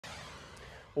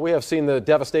We have seen the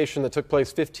devastation that took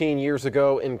place 15 years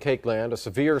ago in KAKEland. A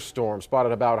severe storm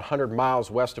spotted about 100 miles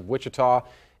west of Wichita,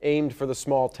 aimed for the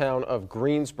small town of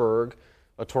Greensburg.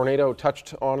 A tornado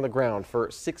touched on the ground for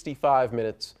 65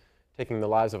 minutes, taking the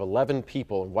lives of 11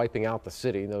 people and wiping out the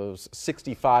city. Those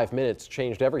 65 minutes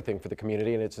changed everything for the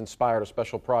community, and it's inspired a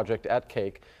special project at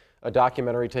Kake, a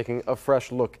documentary taking a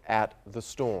fresh look at the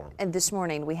storm. And this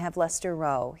morning we have Lester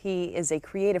Rowe. He is a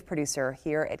creative producer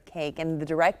here at Kake and the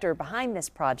director behind this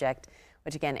project,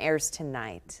 which again airs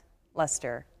tonight.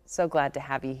 Lester, so glad to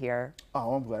have you here.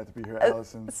 Oh, I'm glad to be here,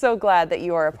 Allison. So glad that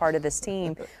you are a part of this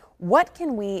team. What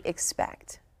can we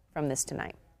expect from this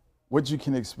tonight? What you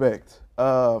can expect,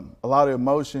 a lot of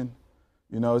emotion.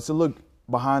 You know, it's a look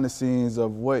behind the scenes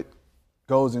of what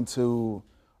goes into,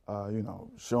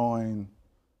 showing,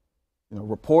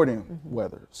 reporting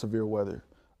weather, severe weather,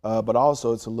 but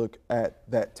also it's a look at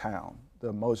that town, the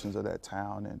emotions of that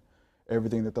town and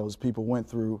everything that those people went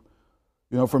through.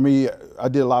 You know, for me, I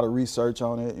did a lot of research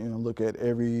on it, look at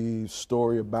every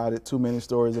story about it, too many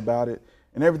stories about it,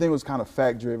 and everything was kind of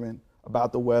fact-driven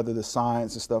about the weather, the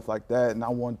science and stuff like that, and I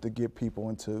wanted to get people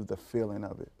into the feeling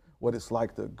of it, what it's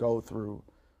like to go through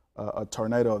a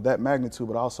tornado of that magnitude,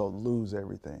 but also lose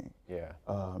everything. Yeah.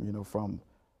 From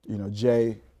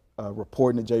Jay,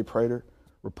 reporting it, Jay Prater,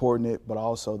 reporting it, but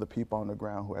also the people on the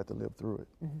ground who had to live through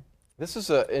it. This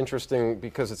is interesting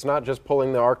because it's not just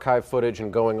pulling the archive footage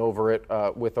and going over it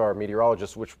with our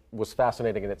meteorologists, which was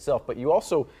fascinating in itself, but you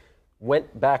also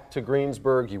went back to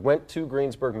Greensburg. You went to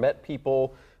Greensburg, met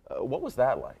people. What was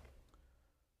that like?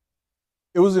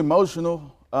 It was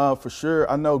emotional, for sure.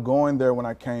 I know going there when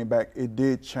I came back, it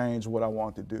did change what I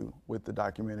wanted to do with the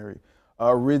documentary.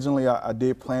 Originally, I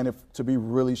did plan it to be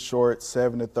really short,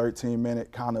 7 to 13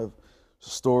 minute kind of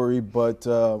story. But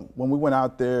when we went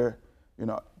out there,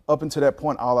 up until that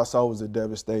point, all I saw was the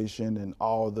devastation and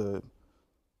all the,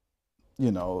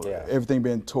 everything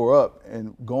being tore up.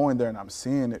 And going there and I'm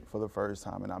seeing it for the first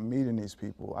time and I'm meeting these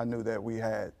people, I knew that we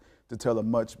had to tell a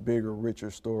much bigger,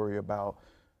 richer story about,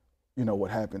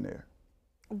 what happened there.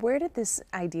 Where did this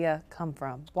idea come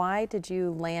from? Why did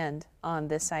you land on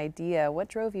this idea? What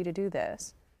drove you to do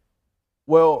this?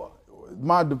 Well,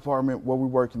 my department, where we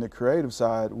work in the creative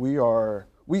side, we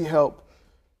help,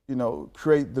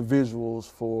 create the visuals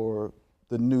for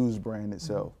the news brand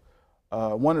itself.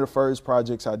 One of the first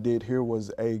projects I did here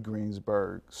was a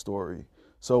Greensburg Story.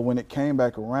 So when it came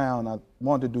back around, I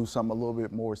wanted to do something a little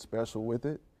bit more special with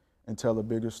it and tell a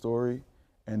bigger story.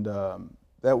 And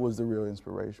that was the real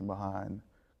inspiration behind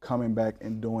coming back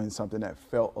and doing something that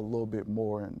felt a little bit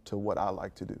more into what I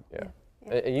like to do. Yeah.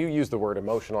 And you use the word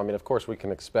emotional. I mean, of course we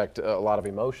can expect a lot of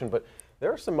emotion, but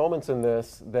there are some moments in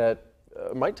this that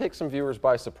might take some viewers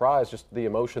by surprise, just the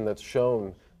emotion that's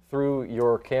shown through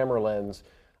your camera lens.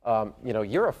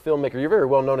 You're a filmmaker, you're very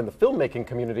well known in the filmmaking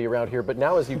community around here, but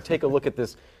now as you take a look at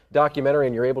this documentary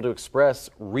and you're able to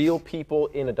express real people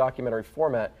in a documentary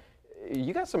format,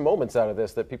 you got some moments out of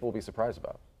this that people will be surprised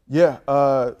about. Yeah,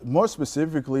 more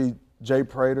specifically, Jay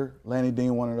Prater, Lanny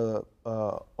Dean, one of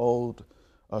the old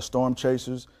storm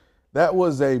chasers. That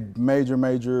was a major,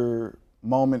 major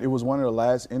moment. It was one of the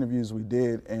last interviews we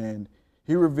did, and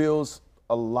he reveals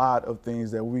a lot of things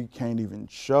that we can't even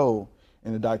show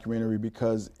in the documentary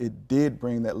because it did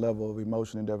bring that level of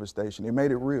emotion and devastation. It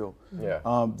made it real. Yeah.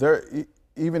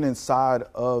 Even inside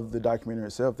of the documentary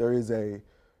itself, there is a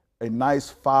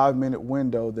nice 5-minute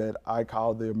window that I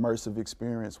call the immersive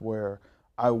experience where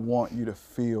I want you to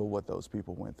feel what those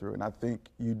people went through. And I think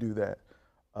you do that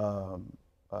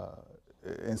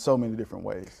in so many different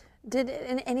ways. Did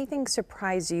anything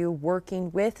surprise you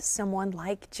working with someone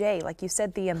like Jay? Like you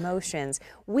said, the emotions.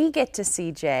 We get to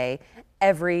see Jay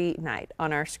every night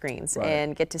on our screens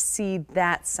and get to see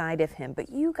that side of him,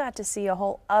 but you got to see a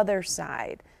whole other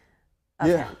side of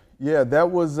him. Yeah, that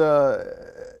was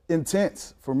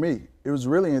intense for me. It was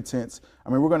really intense. I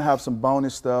mean, we're going to have some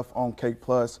bonus stuff on Kake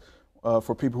Plus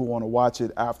for people who want to watch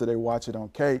it after they watch it on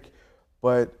Kake.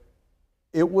 But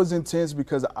it was intense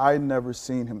because I never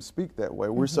seen him speak that way.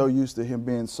 We're so used to him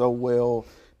being so well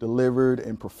delivered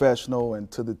and professional and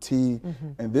to the T.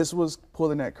 And this was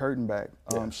pulling that curtain back,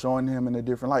 showing him in a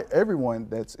different light. Everyone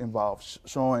that's involved,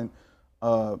 showing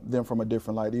them from a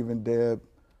different light, even Deb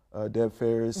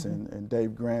Ferris and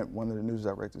Dave Grant, one of the news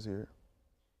directors here.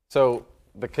 So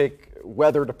the Kake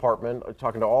weather department,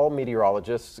 talking to all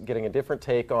meteorologists, getting a different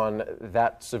take on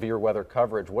that severe weather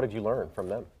coverage. What did you learn from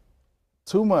them?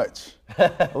 Too much.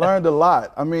 I learned a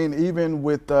lot. I mean, even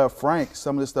with Frank,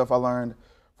 some of the stuff I learned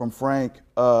from Frank,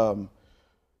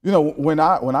 when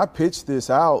I pitched this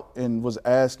out and was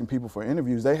asking people for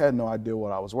interviews, they had no idea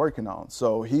what I was working on.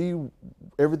 So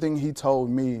everything he told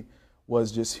me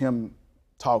was just him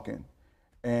talking,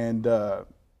 and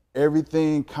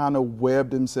everything kind of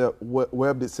webbed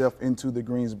itself into the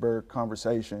Greensburg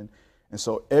conversation. And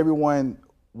so everyone,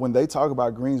 when they talk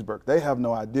about Greensburg, they have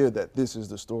no idea that this is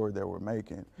the story that we're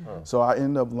making. So I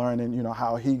ended up learning,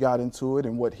 how he got into it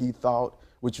and what he thought,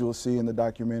 which you'll see in the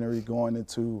documentary going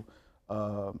into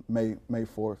May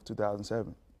 4th,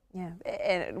 2007. Yeah,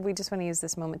 and we just want to use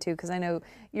this moment too, because I know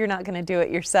you're not going to do it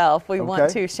yourself. We want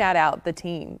to shout out the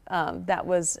team that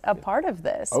was a part of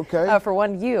this. For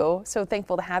one, you, so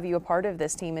thankful to have you a part of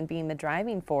this team and being the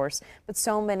driving force, but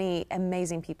so many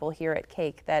amazing people here at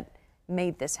Kake that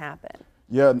made this happen.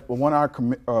 Yeah, one of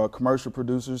our commercial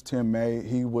producers, Tim May,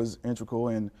 he was integral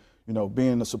in,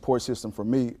 being a support system for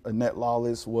me. Annette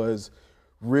Lawless was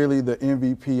really the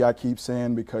MVP, I keep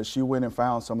saying, because she went and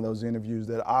found some of those interviews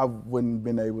that I wouldn't have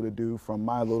been able to do from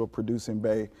my little producing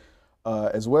bay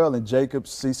as well. And Jacob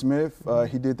C. Smith,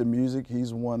 he did the music.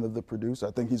 He's one of the producers.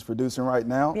 I think he's producing right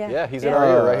now. Yeah, he's in our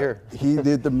ear right here. He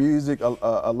did the music,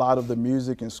 a lot of the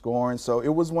music and scoring. So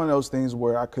it was one of those things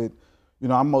where I could,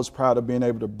 I'm most proud of being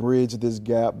able to bridge this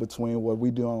gap between what we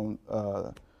do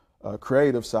on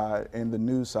creative side and the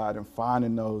news side, and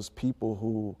finding those people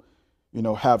who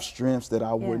have strengths that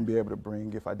I wouldn't be able to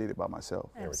bring if I did it by myself.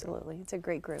 Absolutely. It's a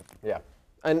great group. Yeah.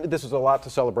 And this is a lot to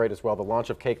celebrate as well, the launch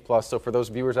of Kake Plus. So for those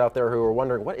viewers out there who are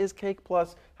wondering, what is Kake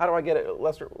Plus? How do I get it?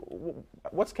 Lester,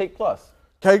 what's Kake Plus?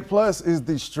 Kake Plus is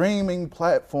the streaming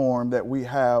platform that we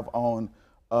have on,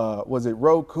 was it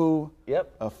Roku?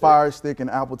 Yep. Fire Stick and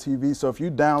Apple TV. So if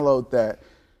you download that,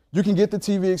 you can get the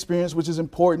TV experience, which is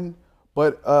important,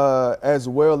 but as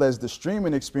well as the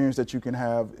streaming experience that you can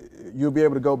have. You'll be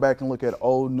able to go back and look at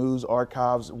old news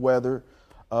archives, weather,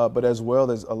 but as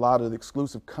well as a lot of the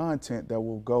exclusive content that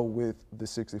will go with the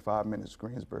 65 Minutes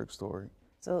Greensburg Story.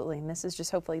 Absolutely, and this is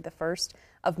just hopefully the first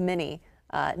of many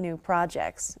new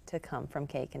projects to come from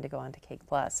Kake and to go on to Kake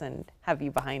Plus, and have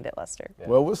you behind it, Lester. Yeah.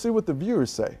 Well, we'll see what the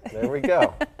viewers say. There we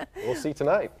go. We'll see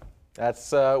tonight.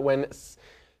 That's when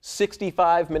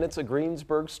 65 Minutes A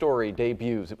Greensburg Story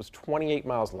debuts. It was 28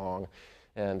 miles long,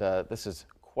 and this is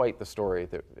quite the story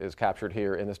that is captured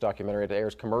here in this documentary. It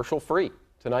airs commercial-free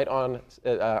tonight on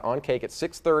Kake at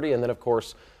 6:30, and then, of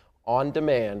course, on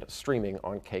demand streaming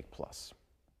on Kake Plus.